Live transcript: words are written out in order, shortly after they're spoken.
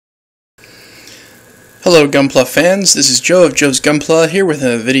Hello Gunpla fans, this is Joe of Joe's Gunpla here with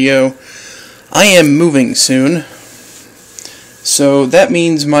a video. I am moving soon, so that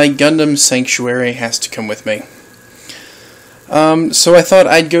means my Gundam Sactuary has to come with me. So I thought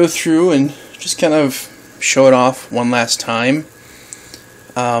I'd go through and just kind of show it off one last time.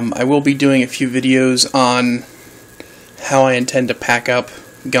 I will be doing a few videos on how I intend to pack up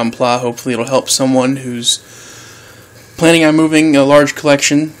Gunpla. Hopefully it'll help someone who's planning on moving a large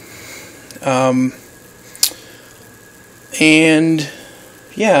collection. And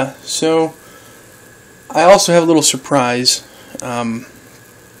yeah, so I also have a little surprise in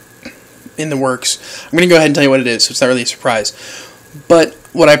the works. I'm going to go ahead and tell you what it is, so it's not really a surprise. But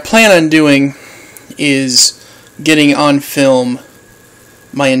what I plan on doing is getting on film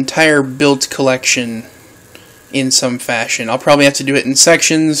my entire built collection in some fashion. I'll probably have to do it in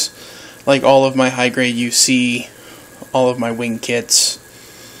sections, like all of my high-grade UC, all of my wing kits,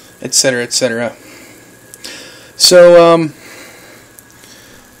 etc., etc. So, I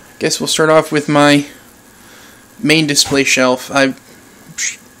guess we'll start off with my main display shelf. I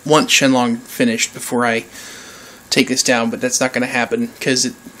want Shenlong finished before I take this down, but that's not going to happen because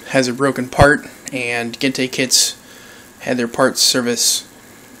it has a broken part, and Gente kits had their parts service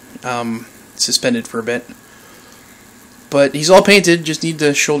suspended for a bit. But he's all painted, just need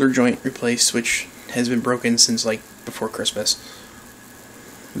the shoulder joint replaced, which has been broken since like before Christmas.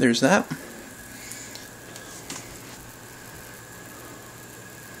 There's that.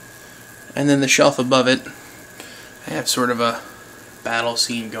 And then the shelf above it, I have sort of a battle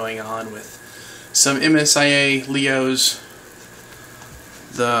scene going on with some MSIA Leos,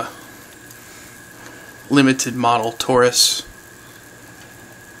 the limited model Taurus,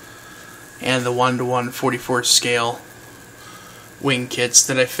 and the 1:1 44 scale wing kits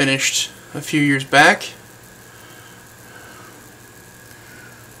that I finished a few years back.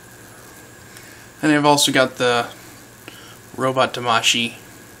 And I've also got the Robot Damashi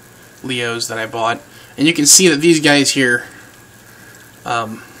Leos that I bought, and you can see that these guys here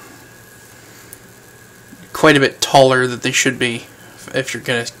quite a bit taller than they should be if you're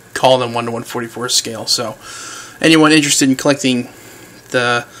going to call them 1:1 44 scale. So anyone interested in collecting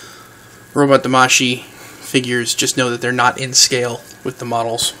the Robot Damashi figures, just know that they're not in scale with the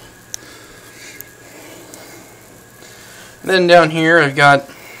models. And then down here I've got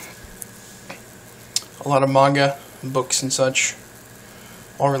a lot of manga, books and such,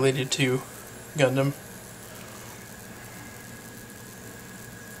 all related to Gundam.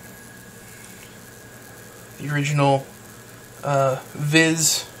 The original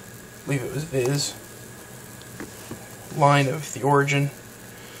Viz, I believe it was Viz, line of the origin.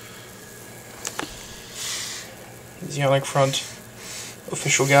 Xeonic Front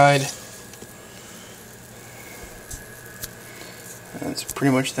official guide. That's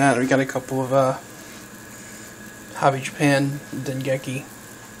pretty much that. We got a couple of Hobby Japan Dengeki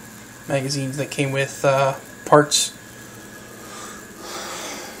magazines that came with parts.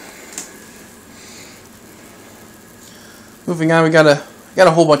 Moving on, we got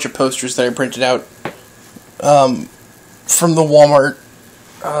a whole bunch of posters that I printed out from the Walmart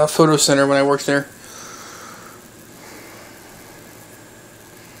photo center when I worked there.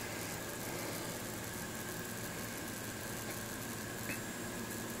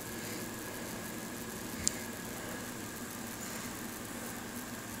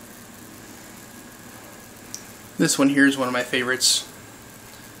 This one here is one of my favorites.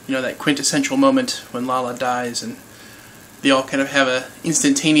 You know, that quintessential moment when Lala dies and they all kind of have a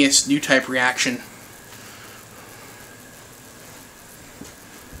instantaneous new type reaction.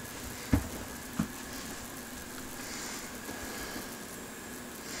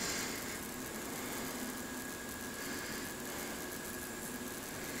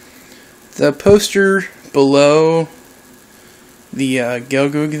 The poster below the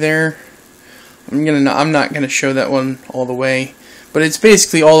Gelgoog there, I'm not gonna show that one all the way, but it's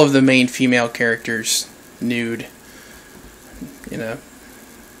basically all of the main female characters nude, you know,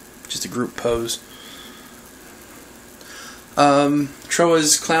 just a group pose.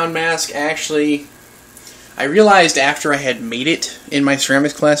 Troa's clown mask, actually, I realized after I had made it in my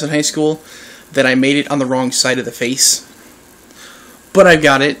ceramics class in high school that I made it on the wrong side of the face, but I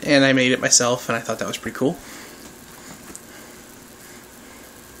got it and I made it myself, and I thought that was pretty cool.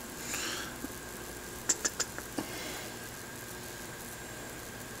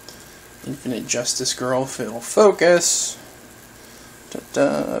 Infinite Justice Girl, if it'll focus.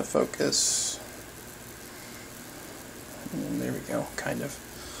 Focus. And there we go, kind of.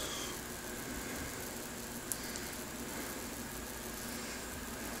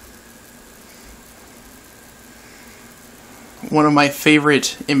 one of my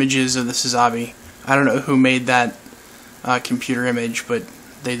favorite images of the Sazabi I don't know who made that computer image, but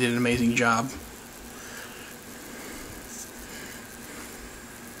they did an amazing job.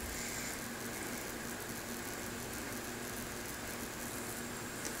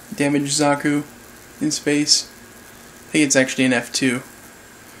 Damaged Zaku in space. I think it's actually an F2.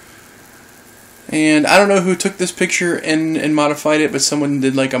 And I don't know who took this picture and modified it, but someone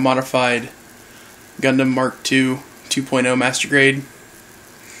did like a modified Gundam Mark II 2.0 Master Grade.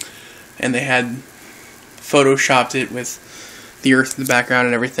 And they had photoshopped it with the Earth in the background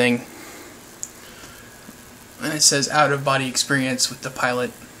and everything. And it says out of body experience with the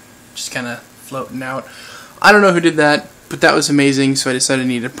pilot just kind of floating out. I don't know who did that, but that was amazing, so I decided I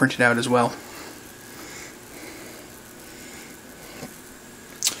needed to print it out as well.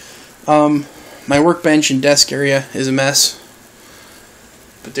 My workbench and desk area is a mess,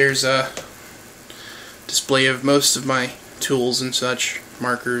 but there's a display of most of my tools and such,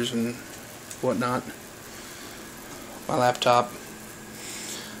 markers and whatnot. My laptop.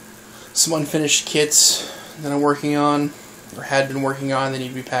 Some unfinished kits that I'm working on, or had been working on, they need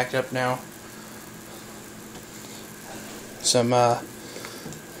to be packed up now. Some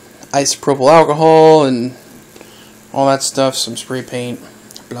isopropyl alcohol and all that stuff, some spray paint,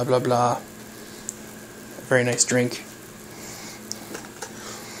 blah blah blah. Very nice drink.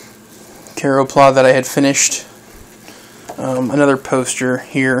 Gunpla that I had finished. Another poster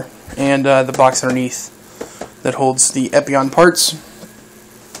here, and the box underneath that holds the Epion parts.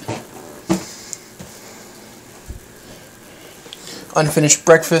 Unfinished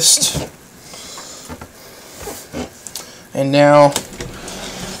breakfast. And now,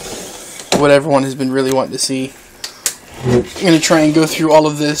 what everyone has been really wanting to see. I'm going to try and go through all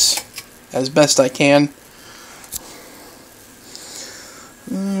of this as best I can.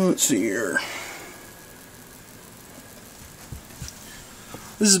 Let's see here.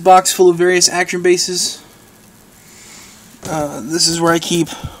 This is a box full of various action bases. This is where I keep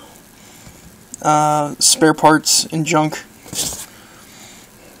spare parts and junk.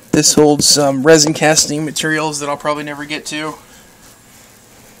 This holds some resin casting materials that I'll probably never get to.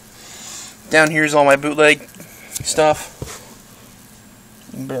 Down here is all my bootleg stuff.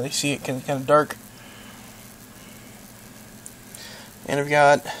 You can barely see it because it's kind of dark. And I've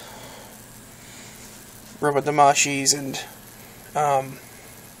got Robot Damashis and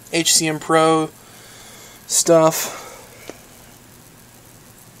HCM Pro stuff.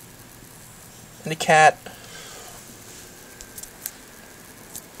 And a cat.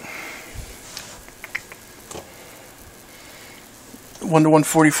 /1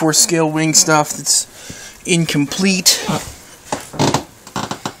 144 scale wing stuff that's incomplete.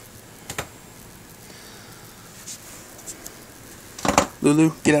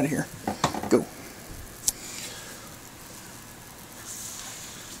 Lulu, get out of here. Go.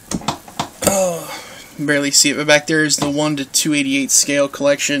 Oh, you can barely see it, but back there is the 1 to 288 scale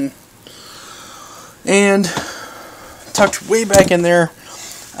collection. And tucked way back in there,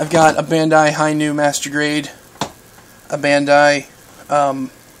 I've got a Bandai High-Nu Master Grade, a Bandai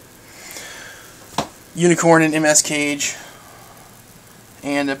Unicorn and MS Cage,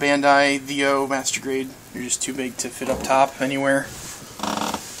 and a Bandai VO Master Grade. They're just too big to fit up top anywhere.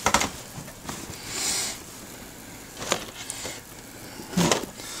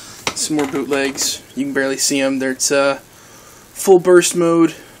 Some more bootlegs. You can barely see them. There's full burst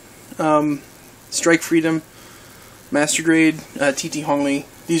mode, Strike Freedom, Master Grade, TT Hongli.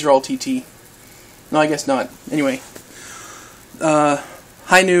 These are all TT. No, I guess not. Anyway,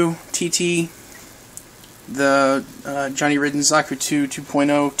 High-Nu TT, the Johnny Ridden Zaku 2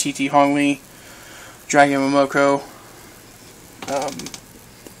 2.0 TT Hongli, Dragon Momoko,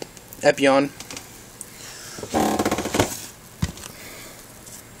 Epion.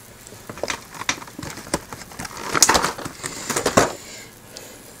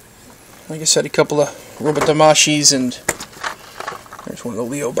 Like I said, a couple of Robot Damashis, and there's one of the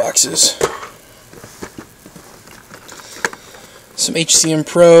Leo boxes. Some HCM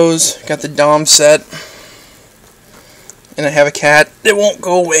Pros, got the Dom set, and I have a cat that won't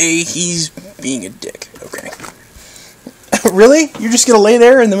go away. He's being a dick. Okay. Really? You're just gonna lay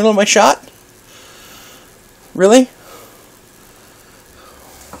there in the middle of my shot? Really?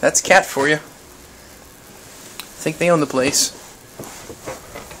 That's cat for you. I think they own the place.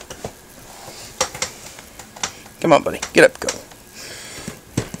 Come on, buddy. Get up, go.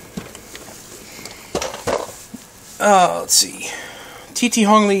 Let's see. TT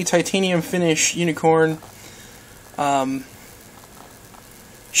Hongli Titanium Finish Unicorn. Shin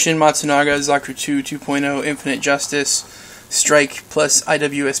Matsunaga Zaku 2 2.0 Infinite Justice Strike plus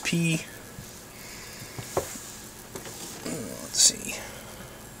IWSP. Let's see.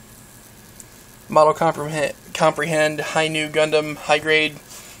 Model comprehend high new Gundam high grade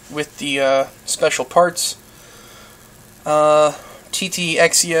with the special parts. TT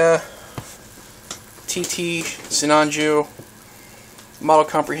Exia, TT Sinanju, Model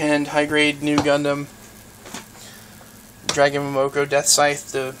comprehend high grade new Gundam, Dragon Momoko Death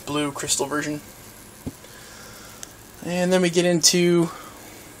Scythe, the blue crystal version. And then we get into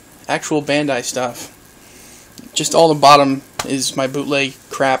actual Bandai stuff. Just all the bottom is my bootleg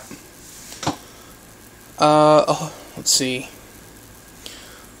crap. Let's see.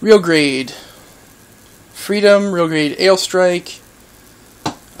 Real grade Freedom, real grade Ailstrike,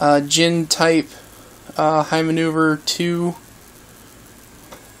 Jin type High Maneuver 2,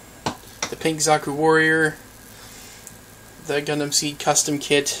 the Pink Zaku Warrior, the Gundam Seed custom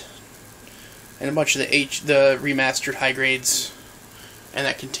kit, and a bunch of the remastered high grades, and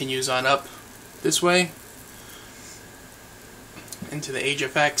that continues on up this way into the Age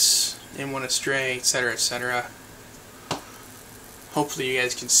FX, M1 Astray, etc., etc. Hopefully you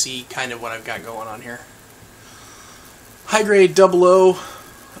guys can see kind of what I've got going on here. High grade 00,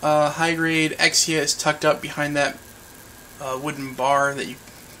 high grade Exia is tucked up behind that wooden bar that you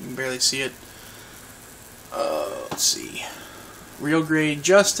can barely see it. Let's see. Real grade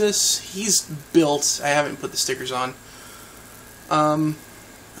Justice, he's built, I haven't put the stickers on. A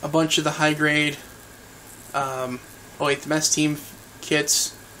bunch of the high grade the mess team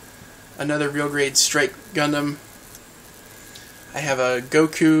kits, another real grade Strike Gundam. I have a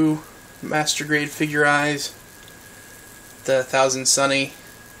Goku Master Grade Figure Eyes, the 1000 Sunny.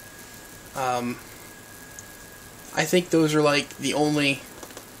 I think those are like the only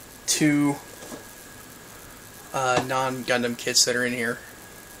two non-Gundam kits that are in here.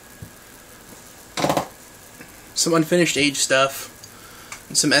 Some unfinished Age stuff,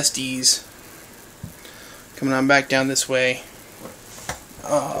 and some SDs. Coming on back down this way.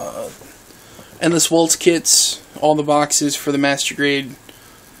 Endless Waltz kits, all the boxes for the Master Grade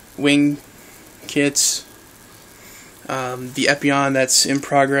Wing kits. The Epion that's in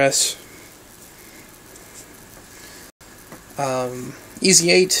progress.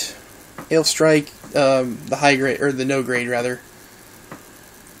 Easy 8, Ailstrike, the high grade, or the no grade rather.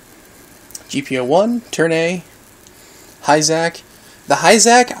 GPO 1, Turn A, Hyzak. The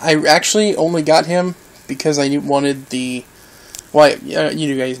Hyzak, I actually only got him because I wanted the. Well,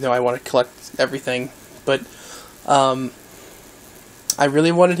 you guys know I want to collect everything, but I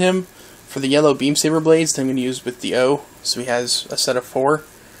really wanted him for the yellow beam saber blades that I'm going to use with the O, so he has a set of 4.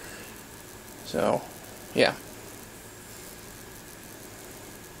 So, yeah.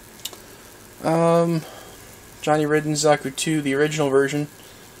 Johnny Ridden Zaku 2, the original version.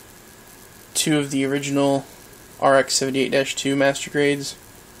 2 of the original RX-78-2 Master Grades.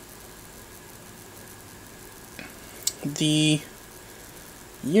 The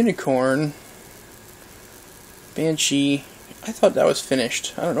Unicorn Banshee, I thought that was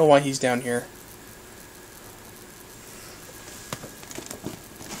finished. I don't know why he's down here.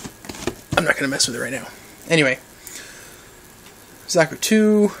 I'm not going to mess with it right now. Anyway, Zaku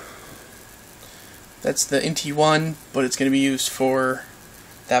 2, that's the NT1, but it's going to be used for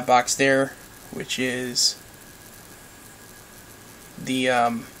that box there, which is the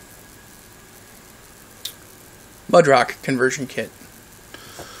Mudrock conversion kit.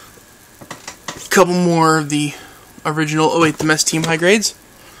 A couple more of the original, the Mess Team high grades.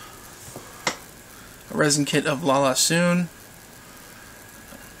 A resin kit of Lala Soon.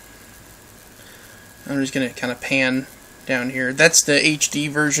 I'm just going to kind of pan down here. That's the HD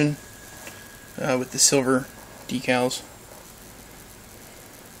version with the silver decals.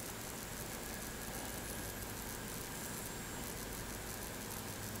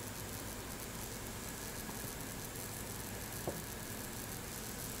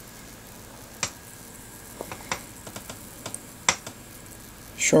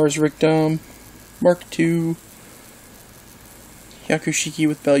 Char's Rictum, Mark II, Yakushiki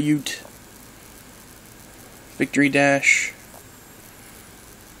with Belyut, Victory Dash,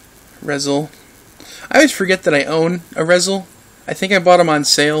 Rezel. I always forget that I own a Rezel. I think I bought them on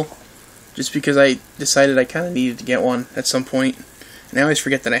sale just because I decided I kind of needed to get one at some point, and I always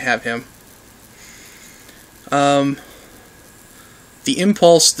forget that I have him. The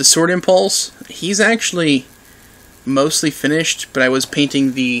Impulse, the Sword Impulse, he's actually mostly finished, but I was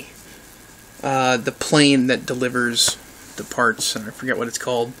painting the plane that delivers the parts. I forget what it's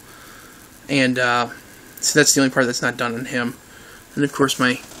called, and so that's the only part that's not done on him. And of course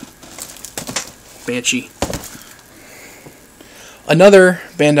my Banshee. Another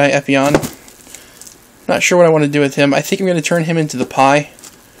Bandai Epion. Not sure what I want to do with him. I think I'm going to turn him into the Pi.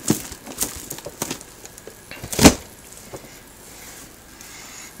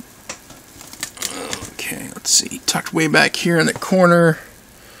 Okay, let's see. Tucked way back here in the corner.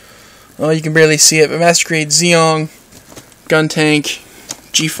 Oh, you can barely see it, but Master Grade Zeong, Gun Tank,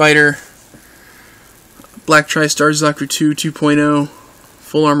 G-Fighter, Black Tri-Star Zaku 2 2.0,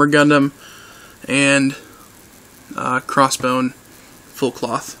 Full Armor Gundam, and Crossbone Full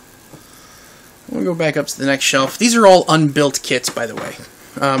Cloth. We'll go back up to the next shelf. These are all unbuilt kits, by the way,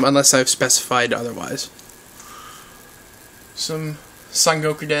 unless I've specified otherwise. Some Son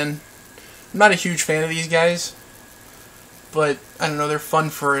Gokuden. I'm not a huge fan of these guys, but I don't know, they're fun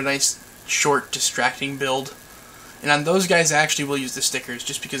for a nice, short, distracting build. And on those guys, I actually will use the stickers,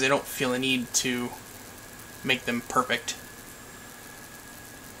 just because I don't feel a need to make them perfect.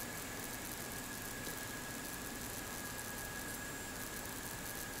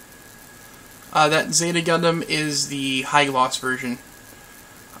 That Zeta Gundam is the high gloss version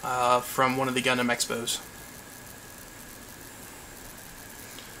from one of the Gundam Expos.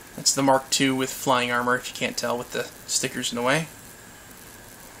 That's the Mark II with flying armor, if you can't tell with the stickers in the way.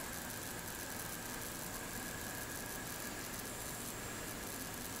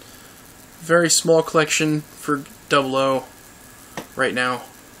 Very small collection for 00 right now,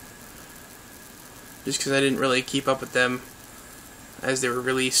 just because I didn't really keep up with them as they were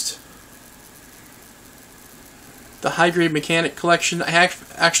released. The high grade mechanic collection, I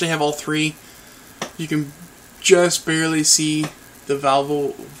actually have all three. You can just barely see the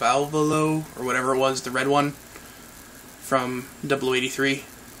Valvolo, or whatever it was, the red one from 0083.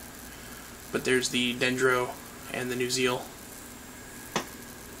 But there's the Dendro and the New Zeal.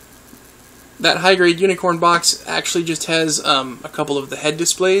 That high grade unicorn box actually just has a couple of the head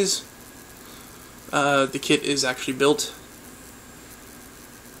displays. The kit is actually built.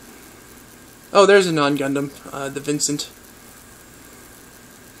 Oh, there's a non-Gundam, the Vincent.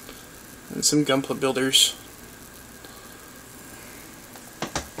 And some Gunpla builders.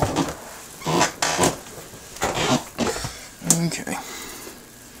 Okay.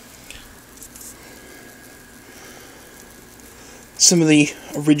 Some of the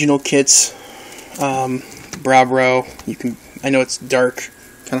original kits. Brabro. I know it's dark,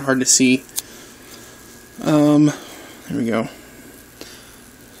 kind of hard to see. There we go.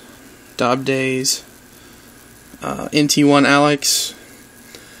 Dob Days, NT1 Alex,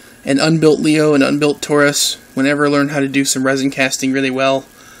 and Unbuilt Leo and Unbuilt Taurus. Whenever I learn how to do some resin casting really well,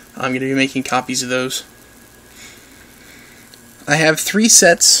 I'm going to be making copies of those. I have 3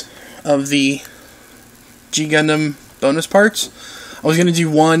 sets of the G Gundam bonus parts. I was going to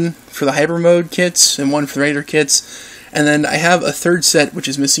do one for the Hyper Mode kits and one for the Raider kits, and then I have a 3rd set which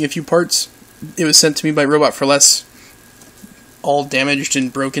is missing a few parts. It was sent to me by Robot for Less, all damaged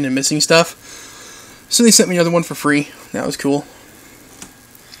and broken and missing stuff. So they sent me another one for free. That was cool.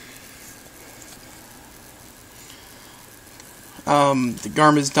 The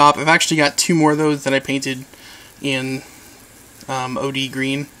Garma's Dop. I've actually got 2 more of those that I painted in OD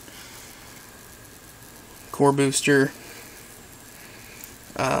green. Core Booster.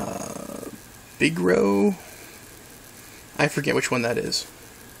 Big Row. I forget which one that is.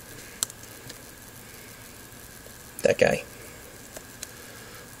 That guy.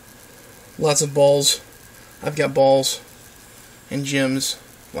 Lots of balls. I've got balls and gems.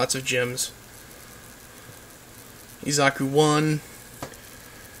 Lots of gems. Izaku 1,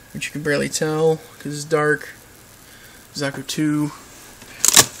 which you can barely tell because it's dark. Zaku 2,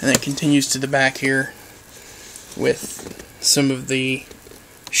 and then it continues to the back here with some of the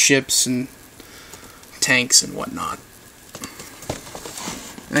ships and tanks and whatnot.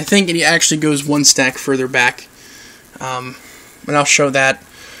 And I think it actually goes 1 stack further back, and I'll show that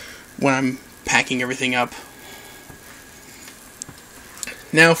when I'm packing everything up.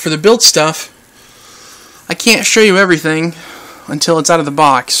 Now for the built stuff, I can't show you everything until it's out of the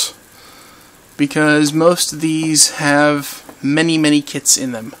box, because most of these have many kits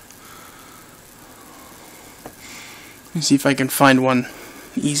in them. Let me see if I can find one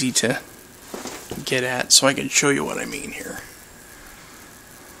easy to get at so I can show you what I mean here.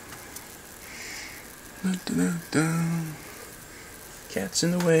 Cat's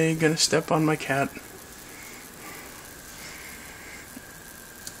in the way, gonna step on my cat.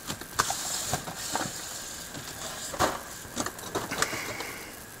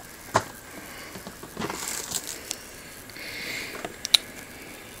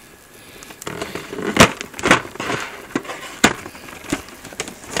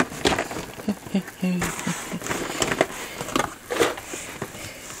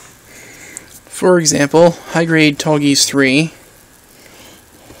 For example, high grade Tallgeese 3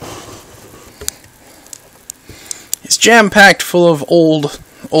 is jam-packed full of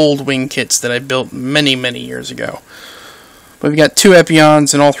old wing kits that I built many years ago. But we've got 2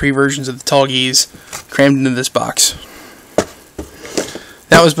 Epions and all 3 versions of the Tallgeese crammed into this box.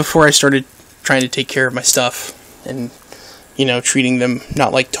 That was before I started trying to take care of my stuff and, you know, treating them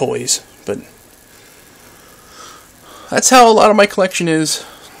not like toys. But that's how a lot of my collection is.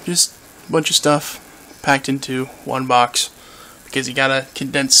 Just a bunch of stuff packed into one box because you gotta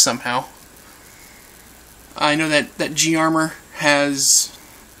condense somehow. I know that G-Armor has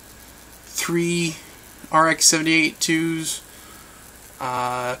 3 RX-78-2s,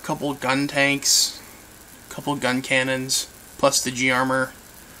 a couple gun tanks, a couple gun cannons, plus the G-Armor.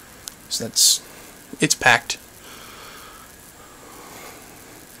 So it's packed.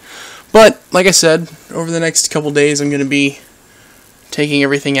 But, like I said, over the next couple days I'm going to be taking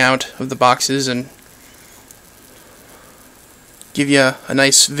everything out of the boxes and give you a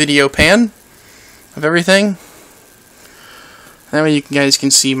nice video pan of everything. That way you guys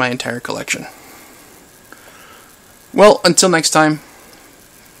can see my entire collection. Well, until next time,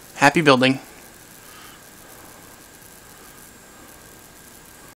 happy building.